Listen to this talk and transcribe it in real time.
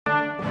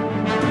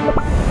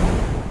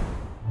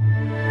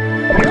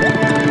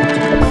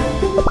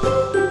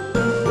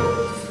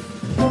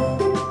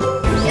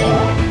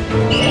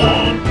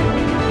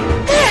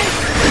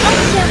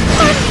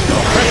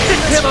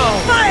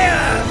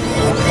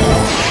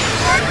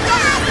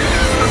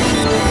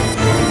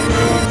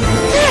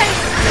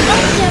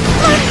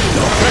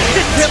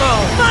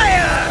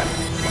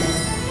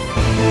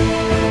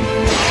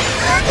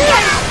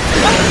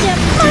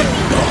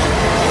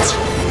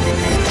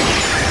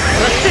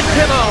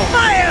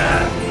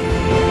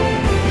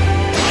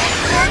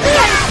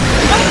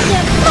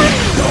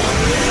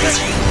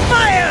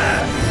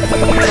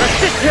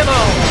Resist him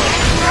all!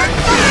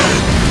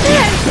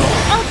 There's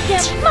all the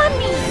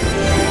money!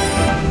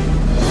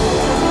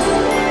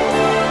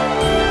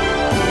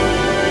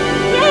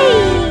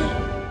 Yay!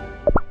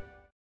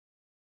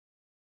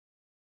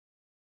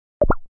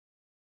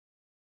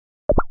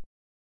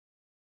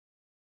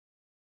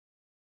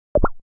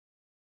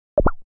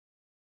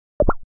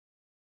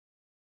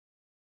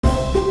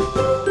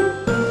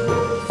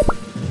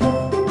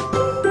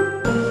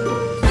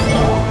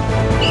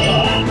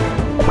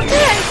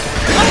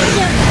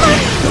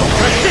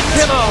 Resist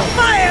him all!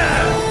 Fire!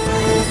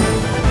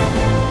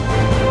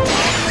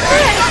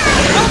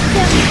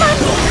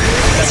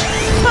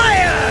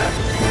 Fire!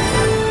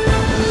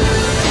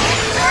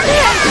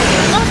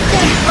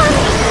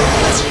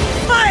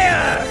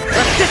 Fire!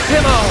 Resist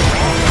him all!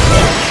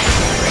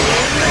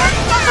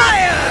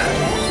 Fire!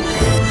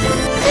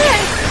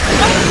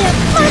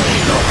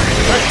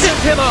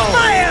 Resist him all!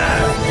 Fire!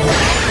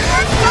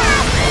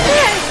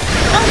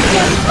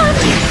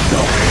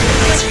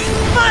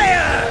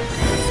 Fire!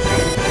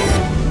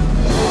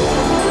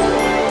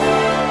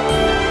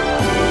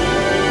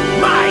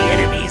 My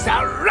enemies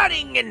are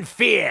running in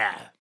fear!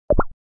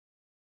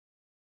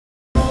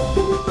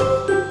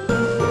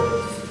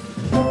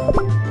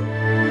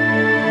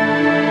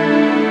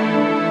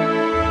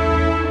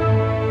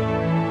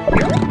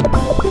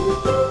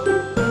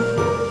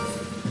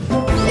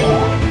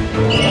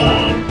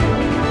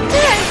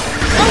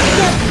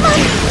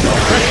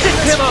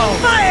 Resist him all!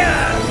 Fire!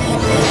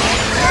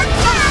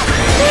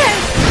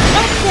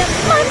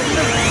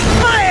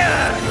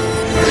 Fire!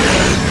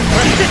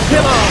 Resist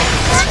him all!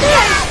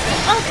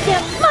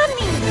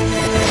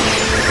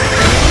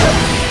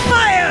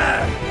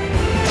 Fire!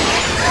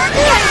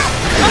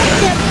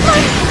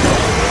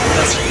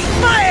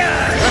 Fire!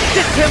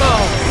 Resist him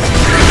all!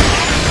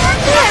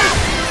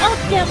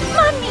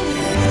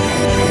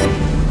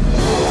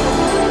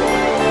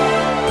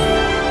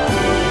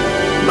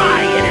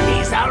 My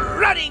enemies are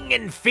running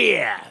in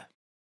fear!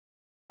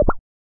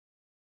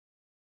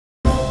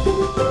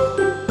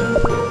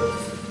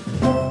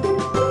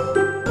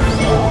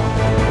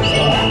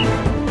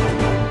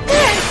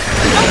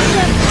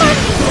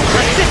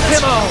 Resist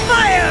him all!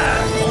 Fire!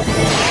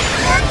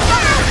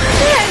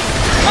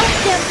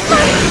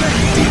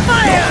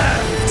 Fire!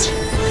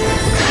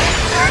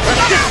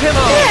 Resist him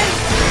all!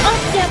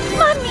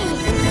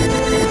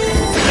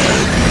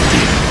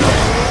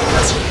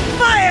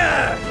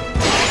 Fire!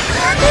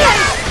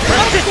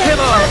 Resist him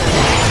all!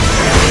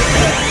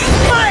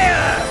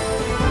 Fire!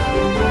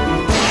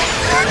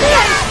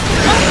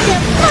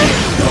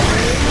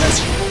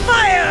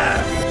 Fire!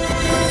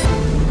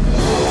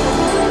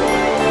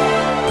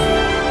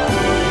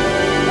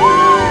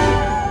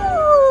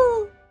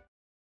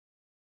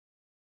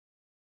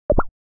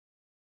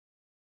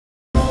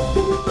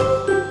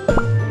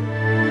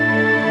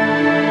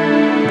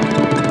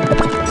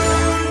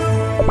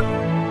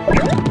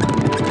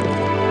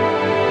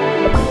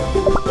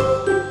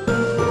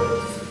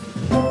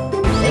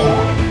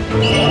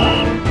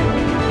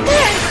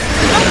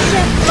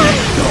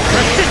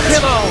 Resist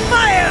him all!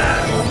 Fire!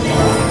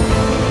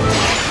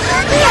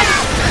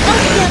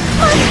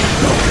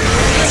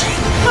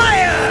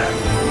 Fire!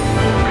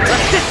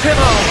 Resist him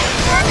all!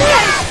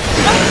 Fire!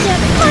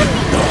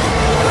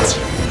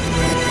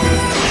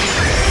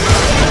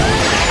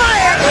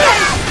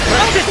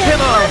 Resist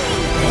him all!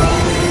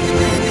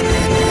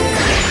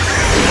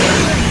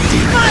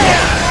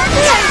 Fire!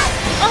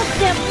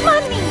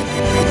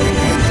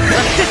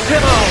 Resist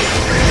him all!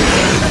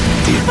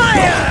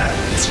 Fire!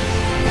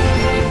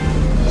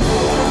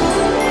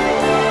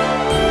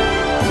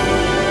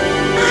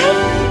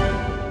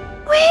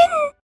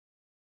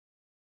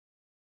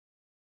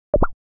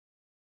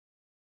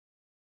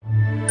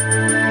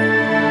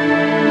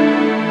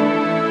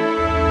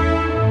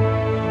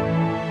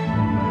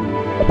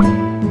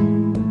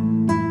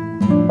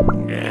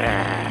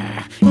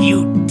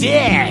 You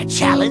dare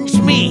challenge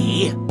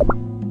me?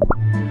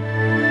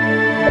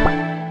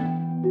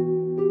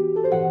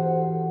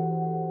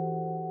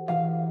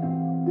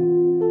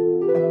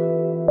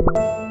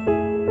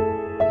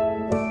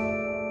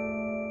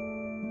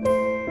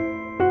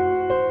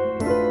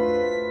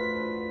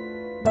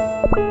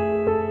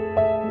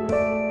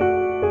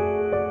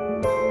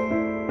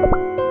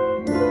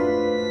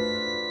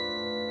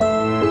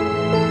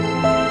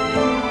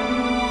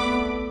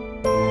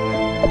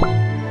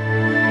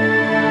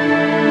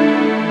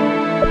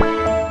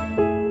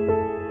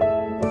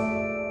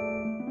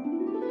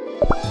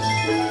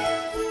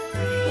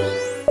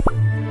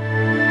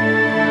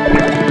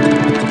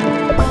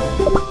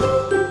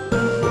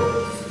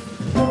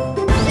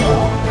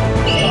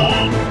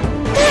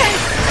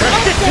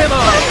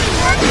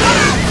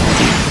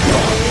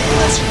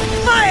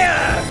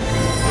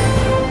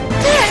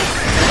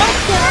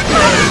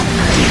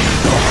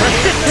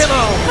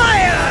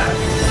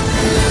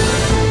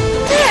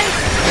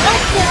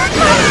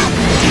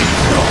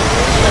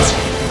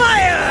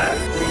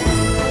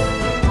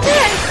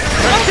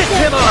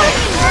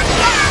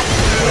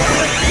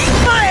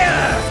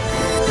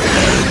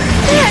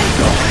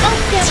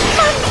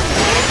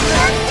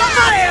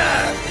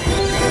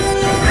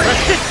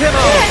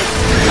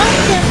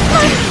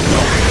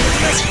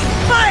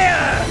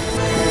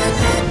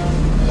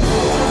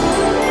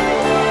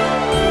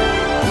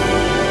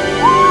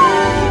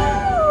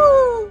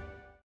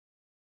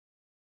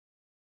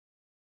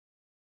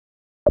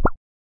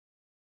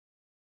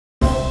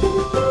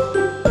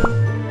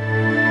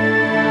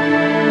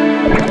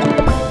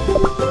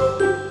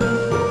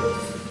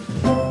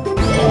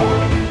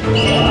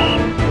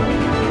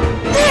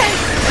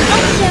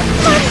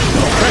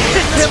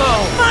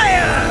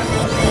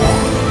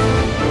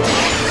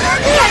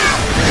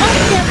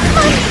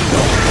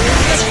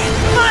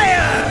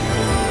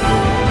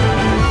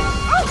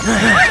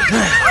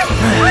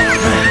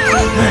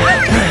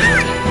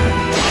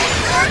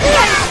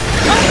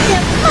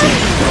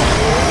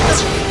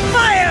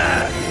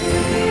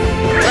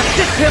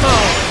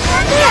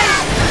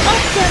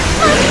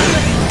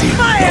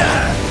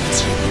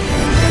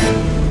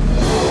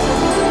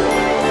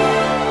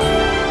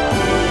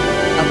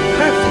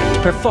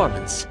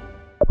 performance.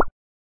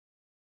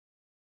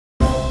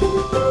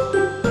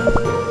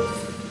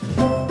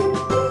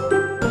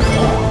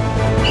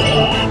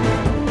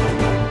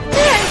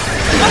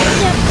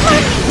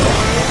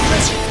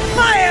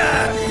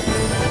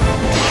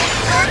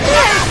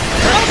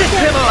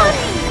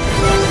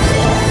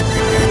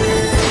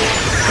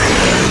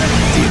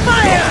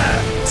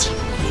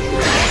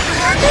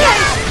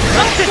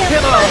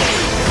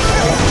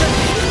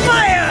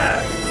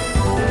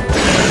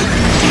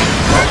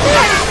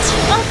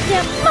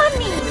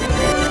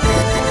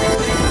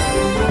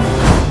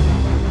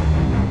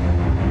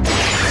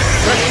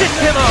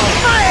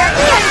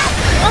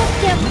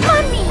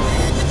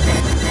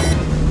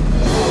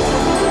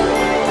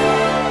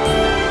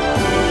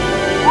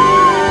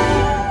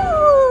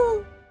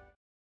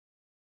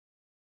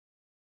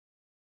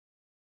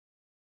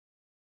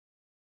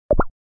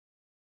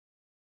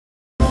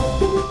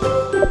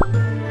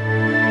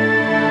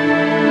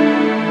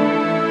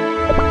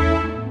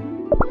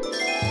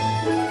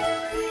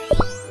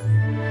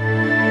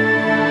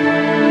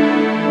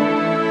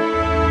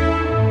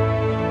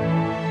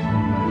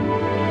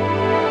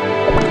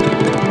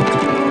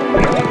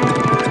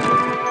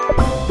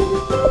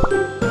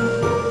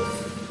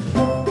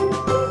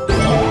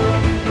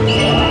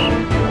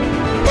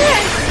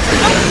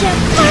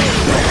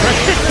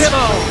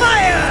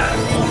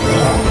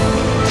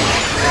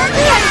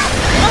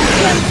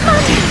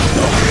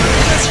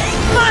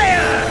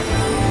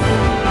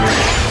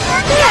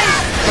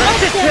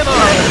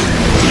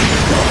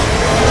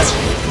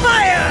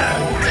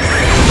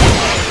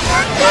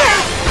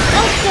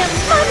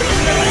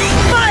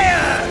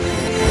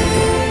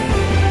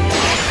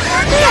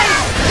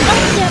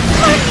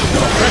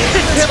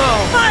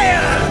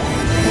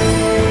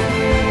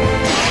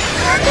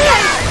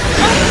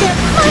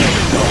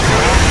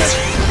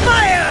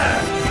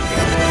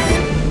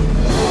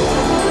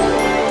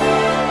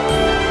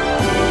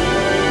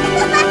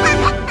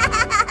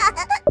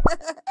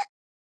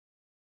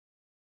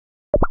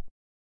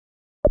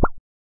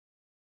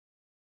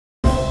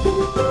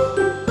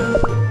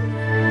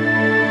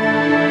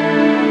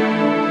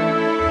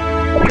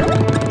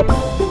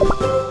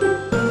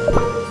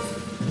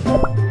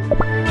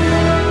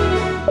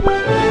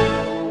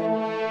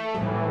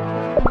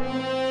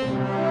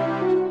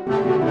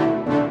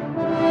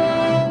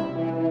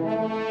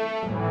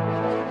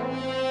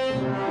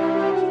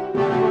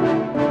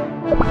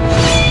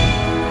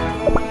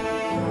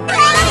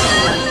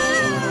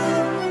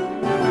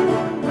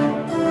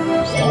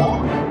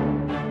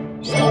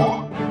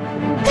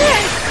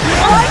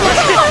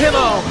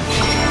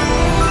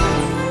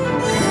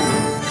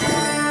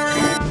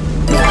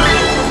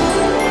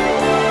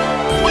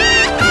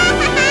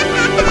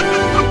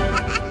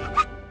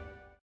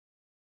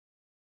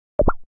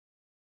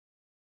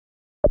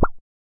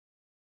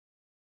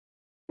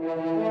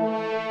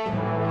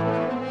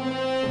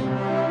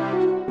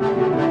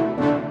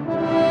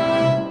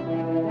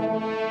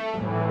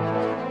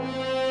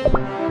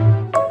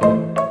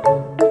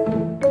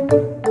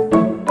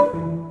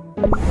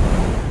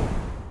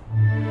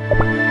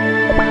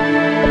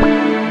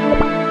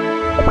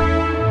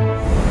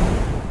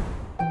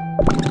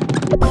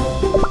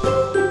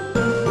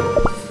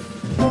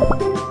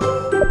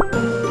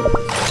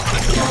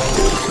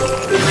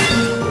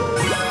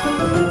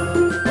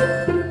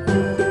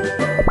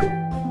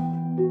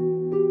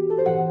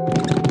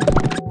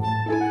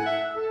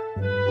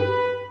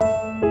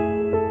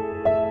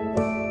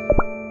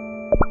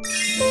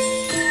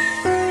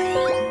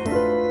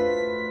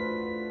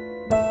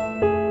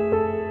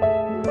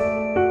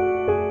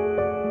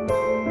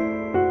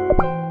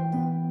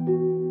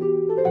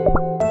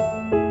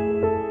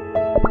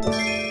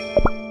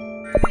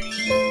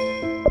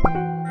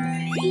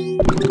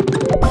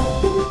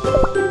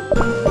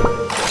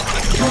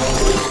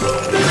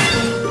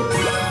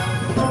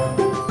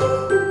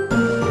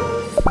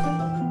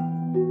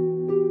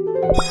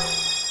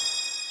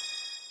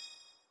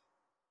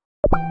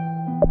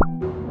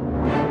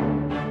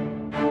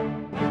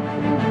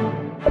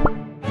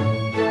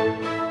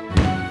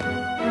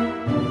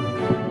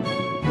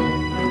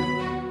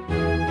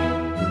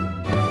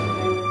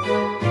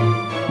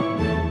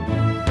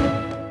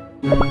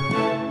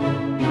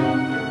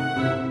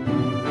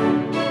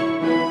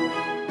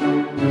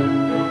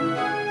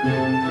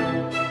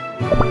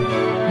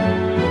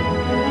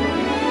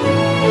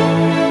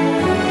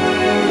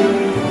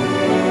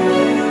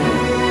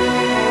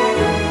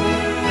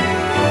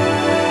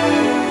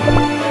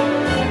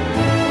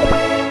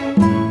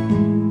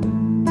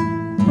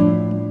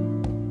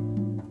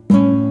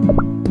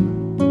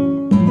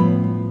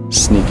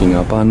 Sneaking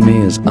up on me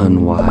is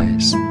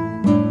unwise.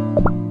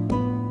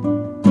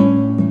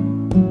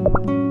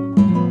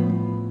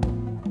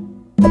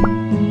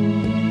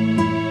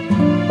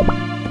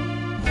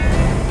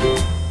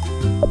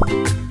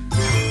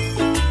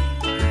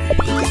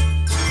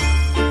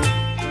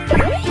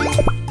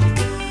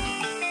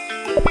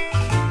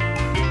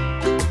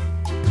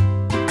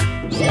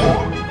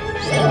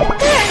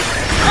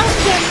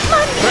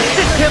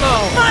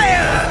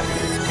 Fire!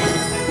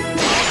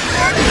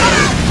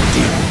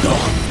 Ding dong.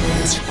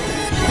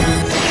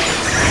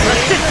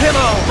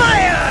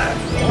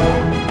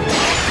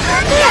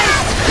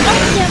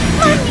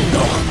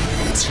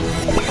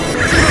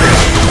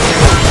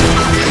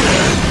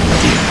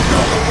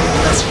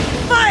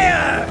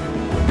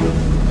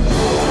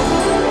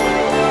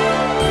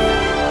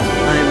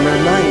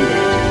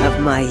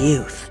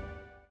 youth.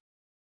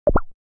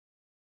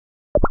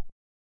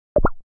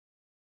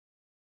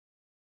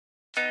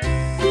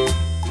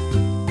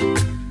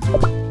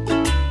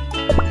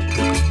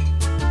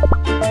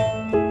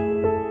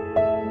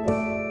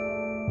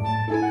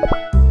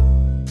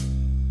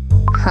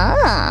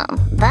 Huh,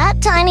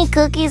 that tiny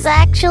cookie's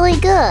actually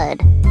good.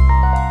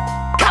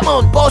 Come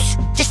on, boss.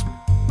 Just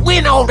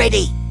win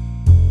already.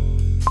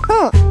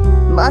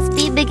 Must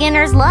be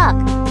beginner's luck.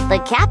 The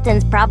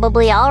captain's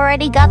probably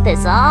already got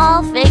this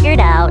all figured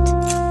out.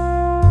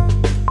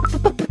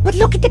 But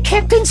look at the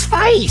captain's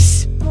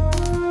face.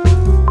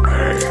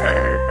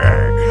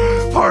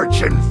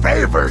 Fortune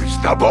favors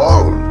the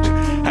bold.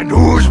 And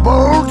who's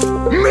bold?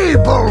 Me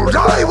bold.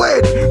 I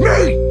win.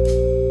 Me.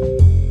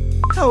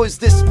 How is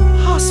this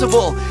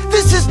possible?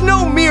 This is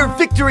no mere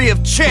victory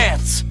of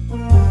chance!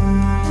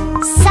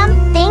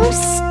 Something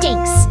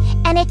stinks,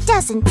 and it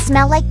doesn't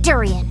smell like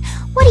durian.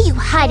 What are you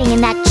hiding in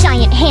that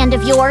giant hand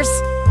of yours?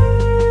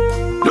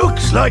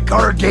 Looks like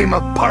our game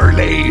of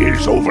parlay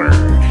is over.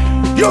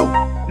 You!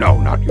 No,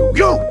 not you.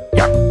 You!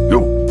 Yeah,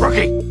 you,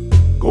 rookie.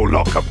 Go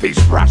lock up these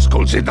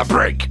rascals in the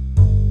brig.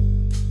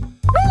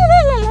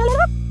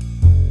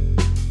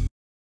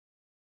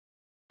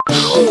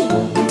 Hey!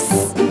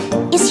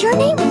 Psst. Is your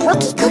name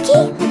Rookie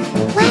Cookie?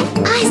 Let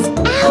us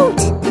out!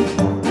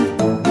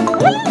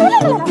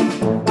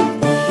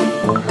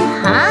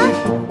 Huh?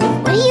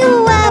 What are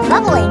you,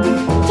 bubbling?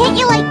 Can't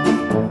you, like,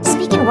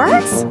 speak in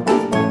words?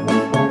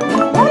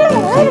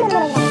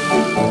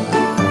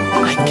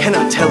 I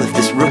cannot tell if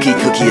this Rookie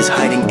Cookie is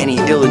hiding any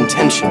ill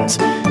intentions.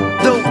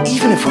 Though,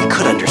 even if we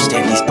could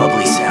understand these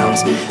bubbly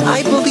sounds,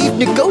 I believe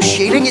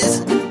negotiating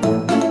is...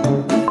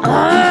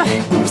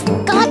 There's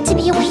got to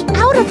be a way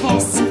out of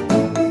this!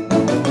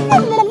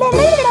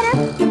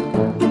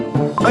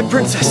 My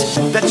princess,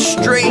 that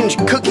strange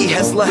cookie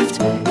has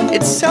left.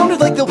 It sounded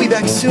like they'll be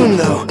back soon,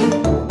 though.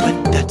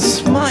 But that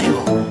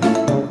smile,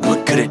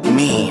 what could it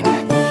mean?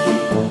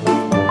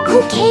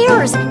 Who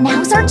cares?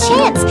 Now's our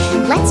chance.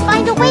 Let's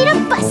find a way to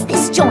bust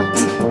this joint.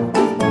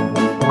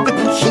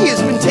 The key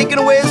has been taken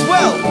away as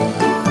well.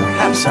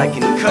 Perhaps I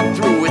can cut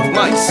through with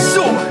my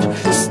sword.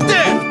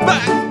 Stand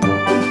back!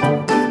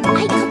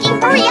 Hey, Cookie,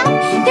 hurry up!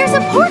 There's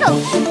a portal!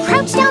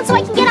 Crouch down so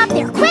I can get up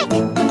there, quick!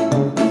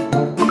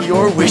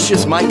 Your wish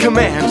is my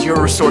command,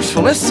 your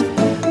resourcefulness.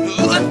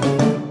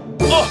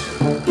 Oh,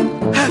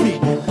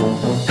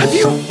 have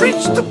you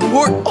reached the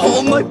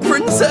porthole, my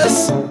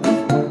princess?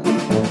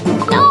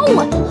 No!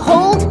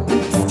 Hold!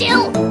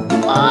 Still!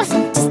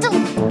 Just a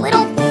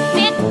little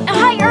bit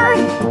higher!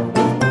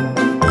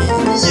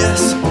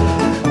 Yes.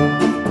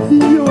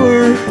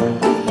 You're...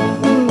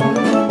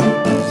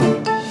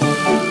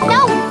 No!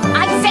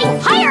 I say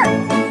higher!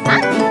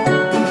 Huh?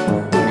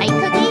 Night,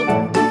 Cookie?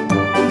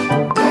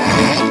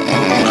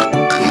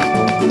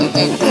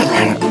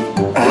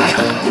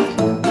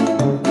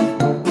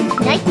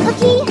 Night,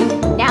 Cookie?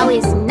 Now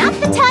is not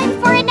the time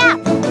for a nap!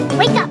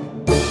 Wake up!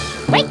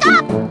 Wake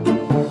up!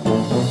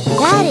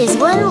 That is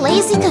one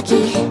lazy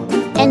cookie.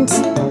 And...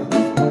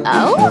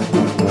 oh?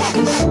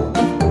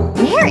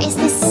 Where is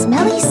this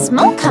smelly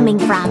smoke coming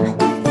from?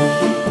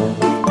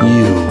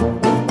 You.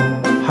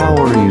 How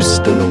are you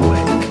still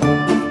awake?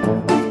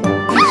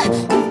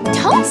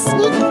 Don't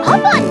sneak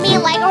up on me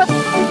like...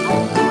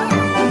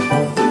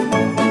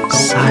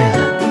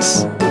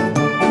 Silence.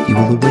 You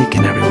will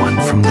awaken everyone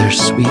from their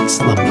sweet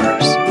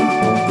slumbers.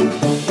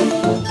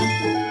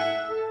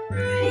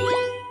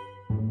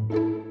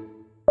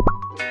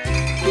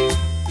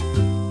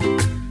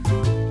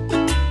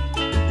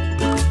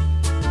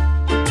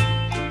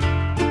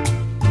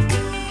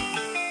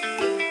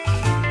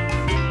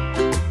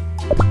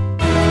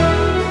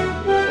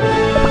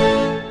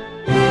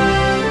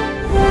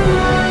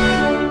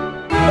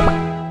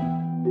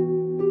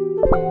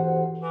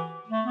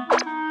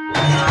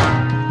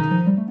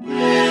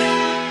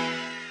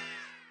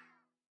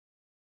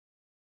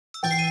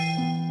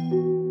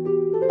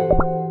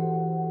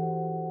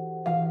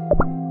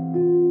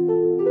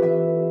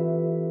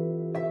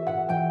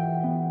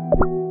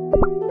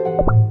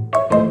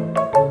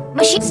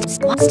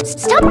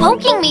 Stop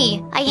poking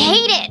me! I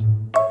hate it!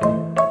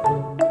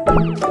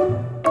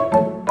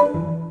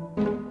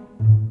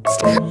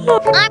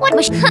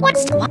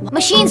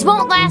 Machines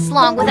won't last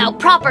long without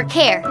proper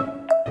care.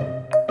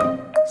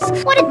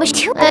 What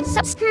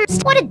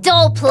a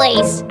dull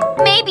place!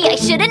 Maybe I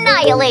should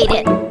annihilate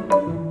it!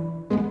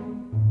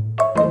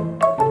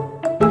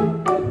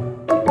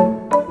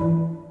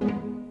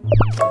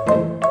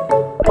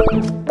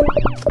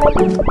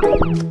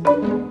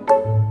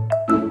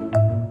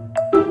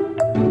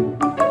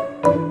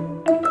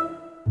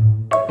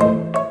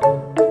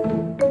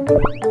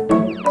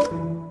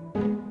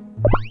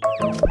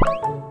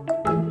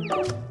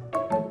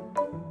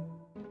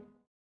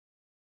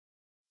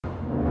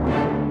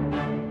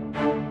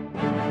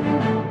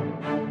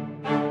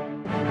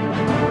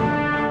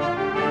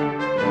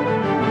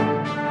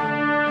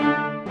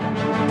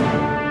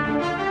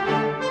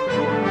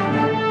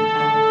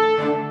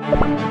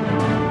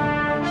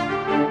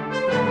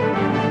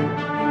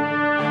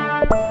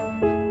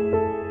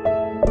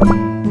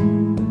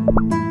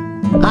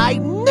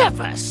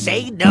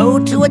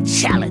 to a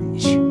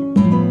challenge.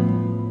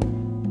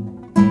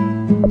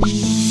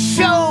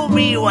 Show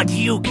me what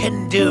you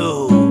can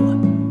do.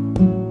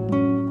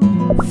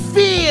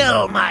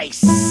 Feel my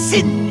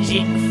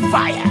singeing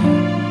fire.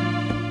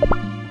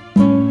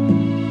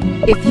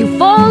 If you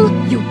fall,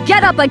 you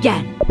get up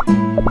again.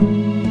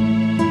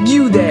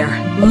 You there,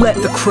 let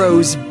the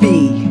crows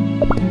be.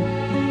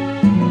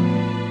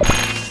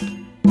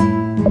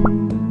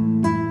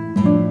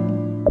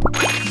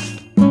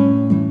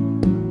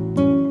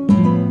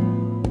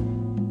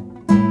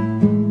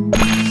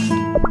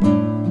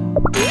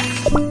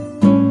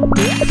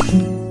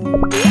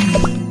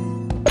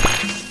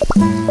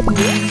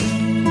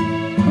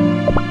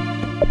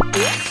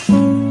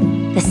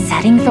 The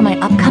setting for my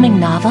upcoming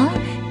novel?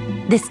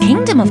 This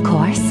kingdom, of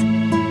course.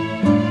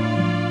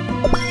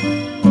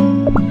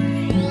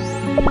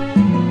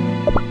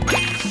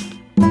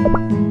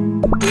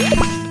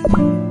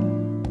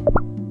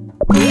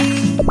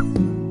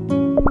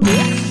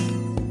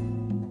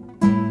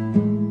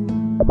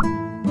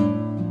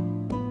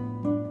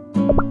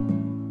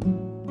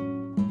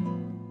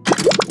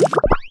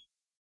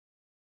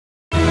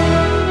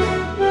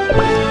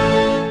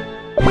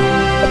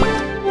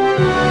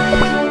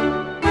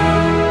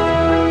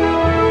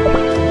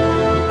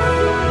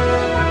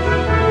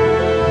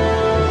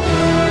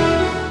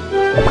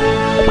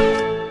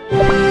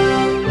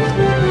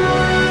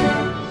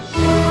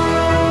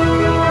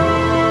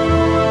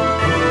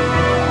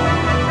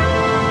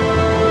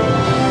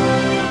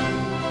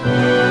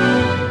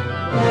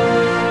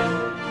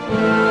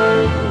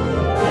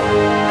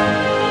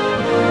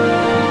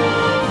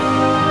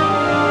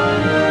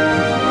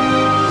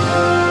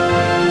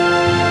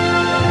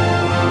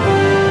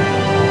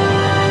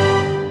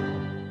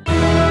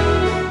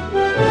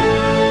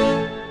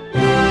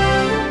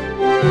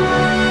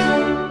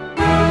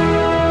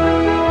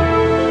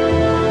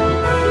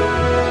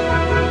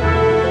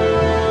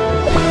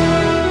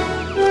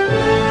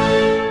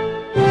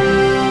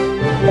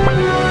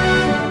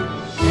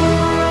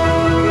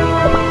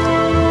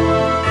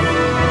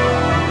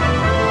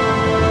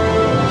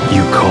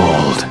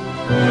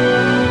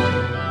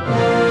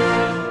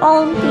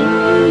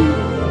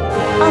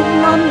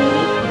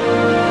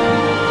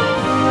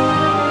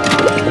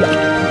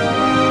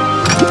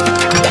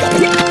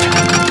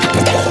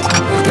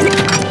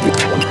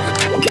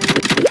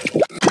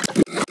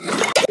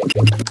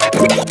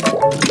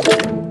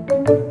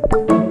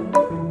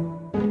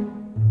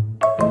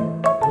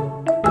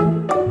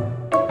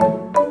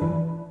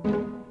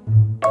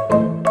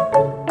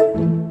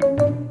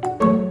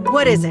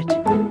 What is it?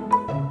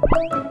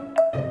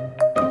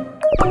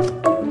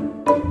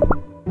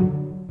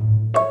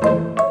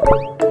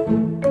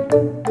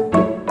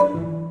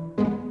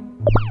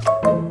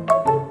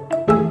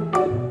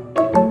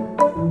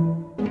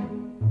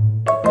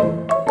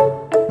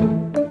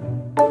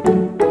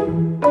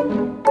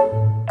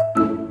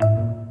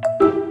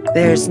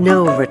 There's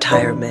no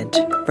retirement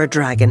for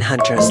dragon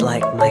hunters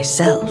like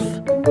myself.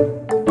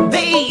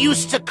 They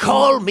used to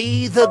call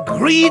me the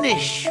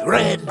greenish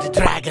red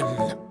dragon.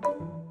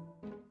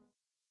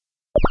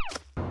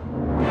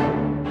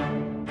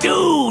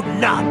 Do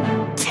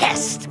not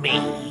test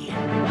me.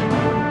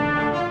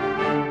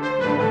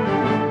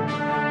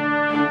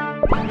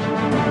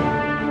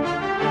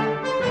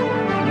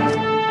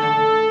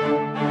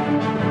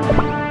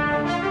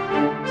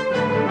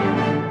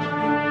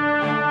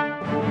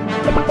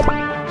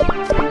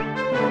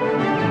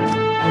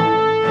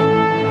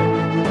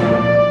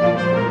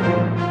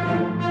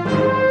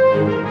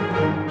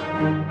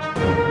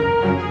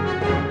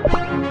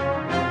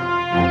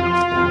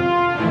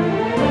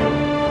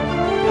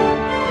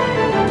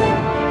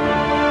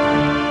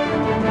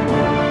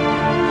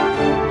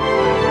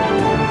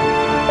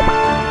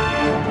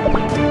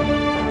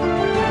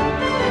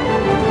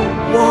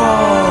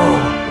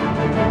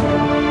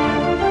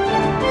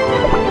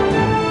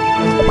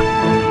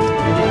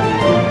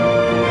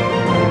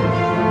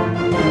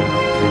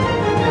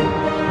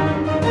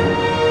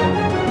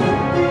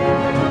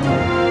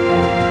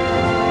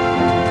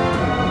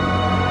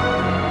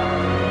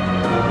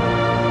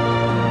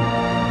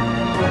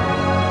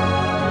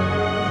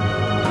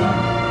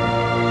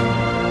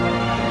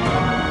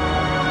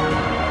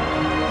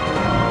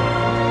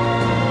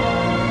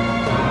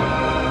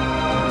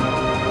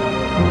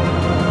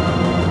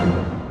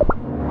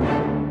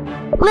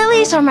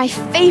 Lilies are my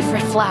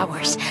favorite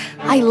flowers.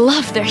 I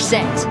love their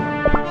scent.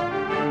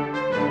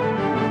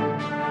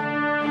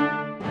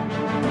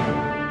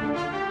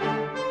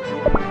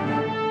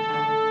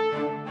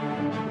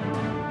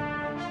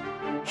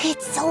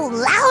 It's so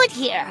loud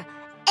here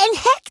and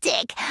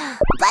hectic,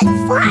 but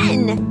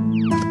fun.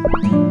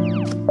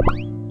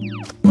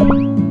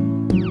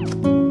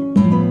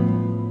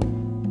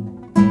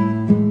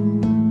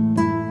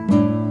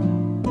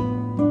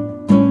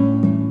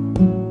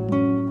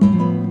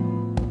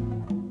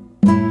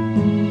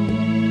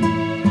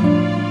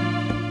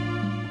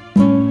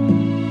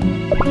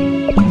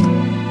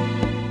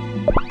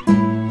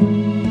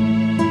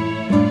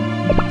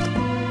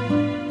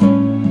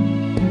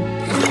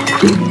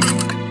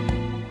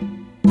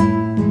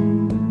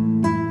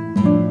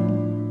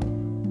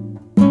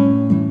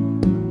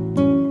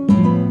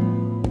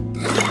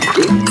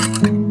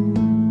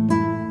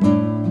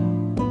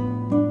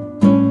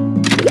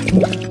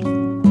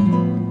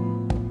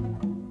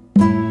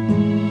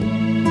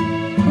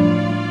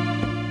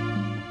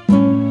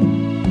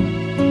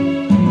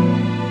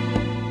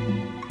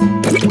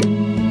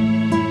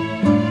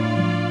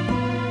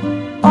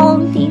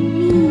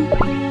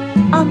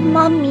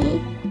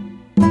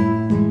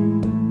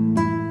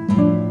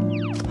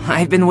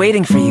 I've been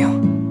waiting for you.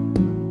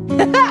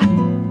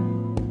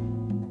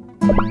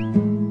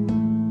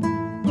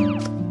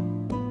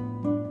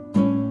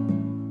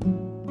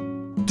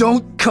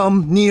 Don't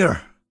come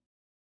near.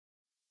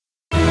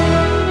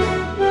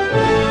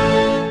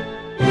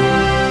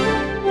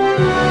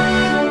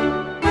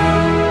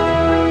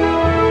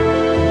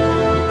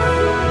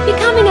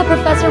 Becoming a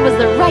professor was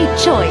the right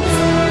choice.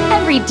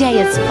 Every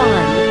day is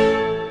fun.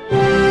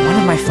 One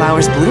of my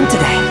flowers bloomed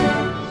today.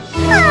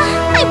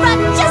 I brought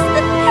just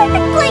the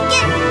perfect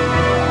blanket!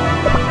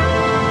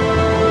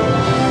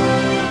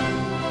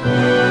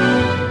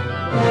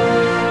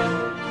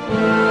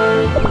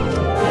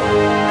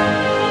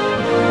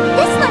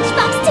 This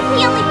lunchbox took me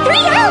only 3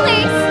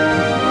 hours!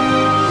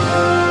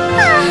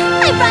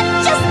 I brought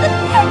just the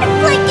perfect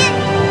blanket!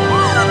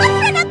 Let's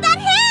run up that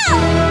hill!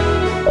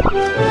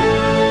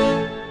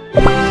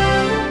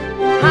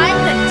 I'm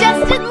the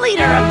destined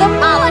leader of the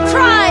Mala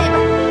tribe!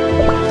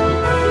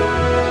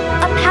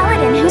 A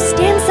paladin who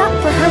stands up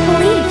for her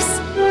beliefs.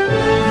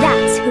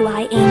 That's who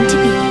I aim to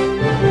be.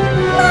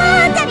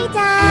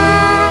 La-da-dee-da!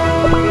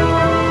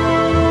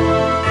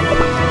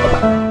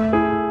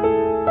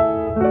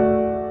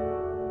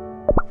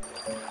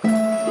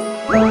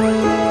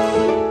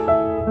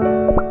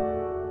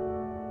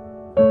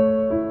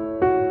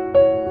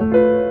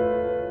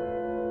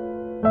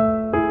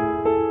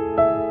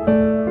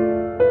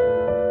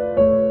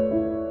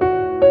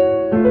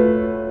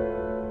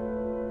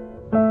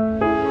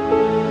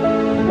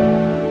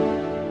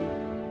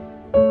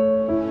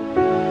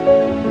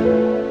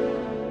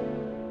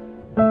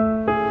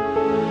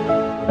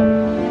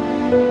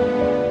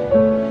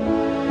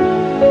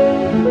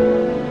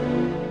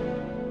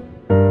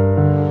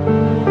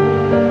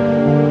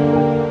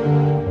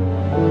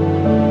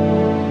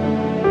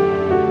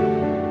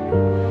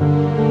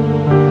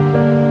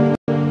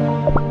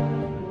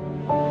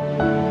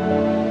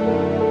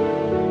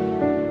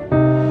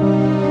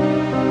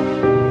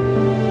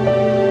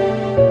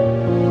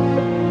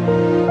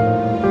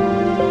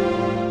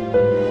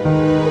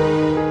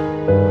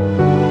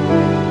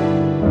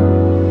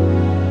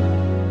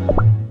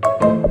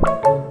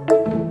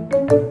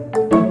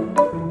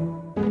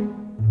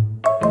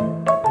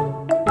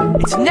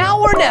 It's now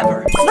or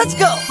never. Let's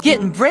go.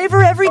 Getting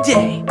braver every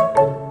day.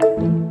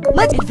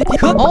 Let's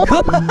cook.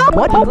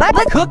 What? Let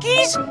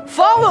cookies?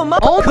 Follow my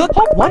cook.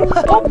 What?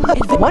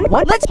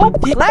 Let's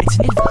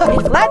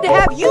glad to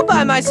have you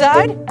by my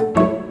side.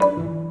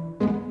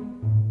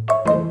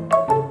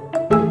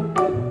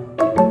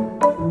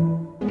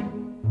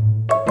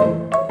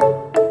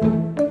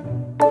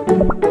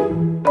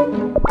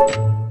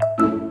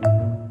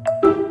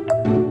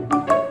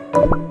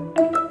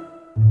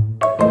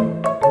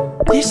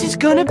 This is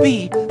gonna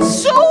be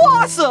so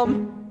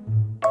awesome!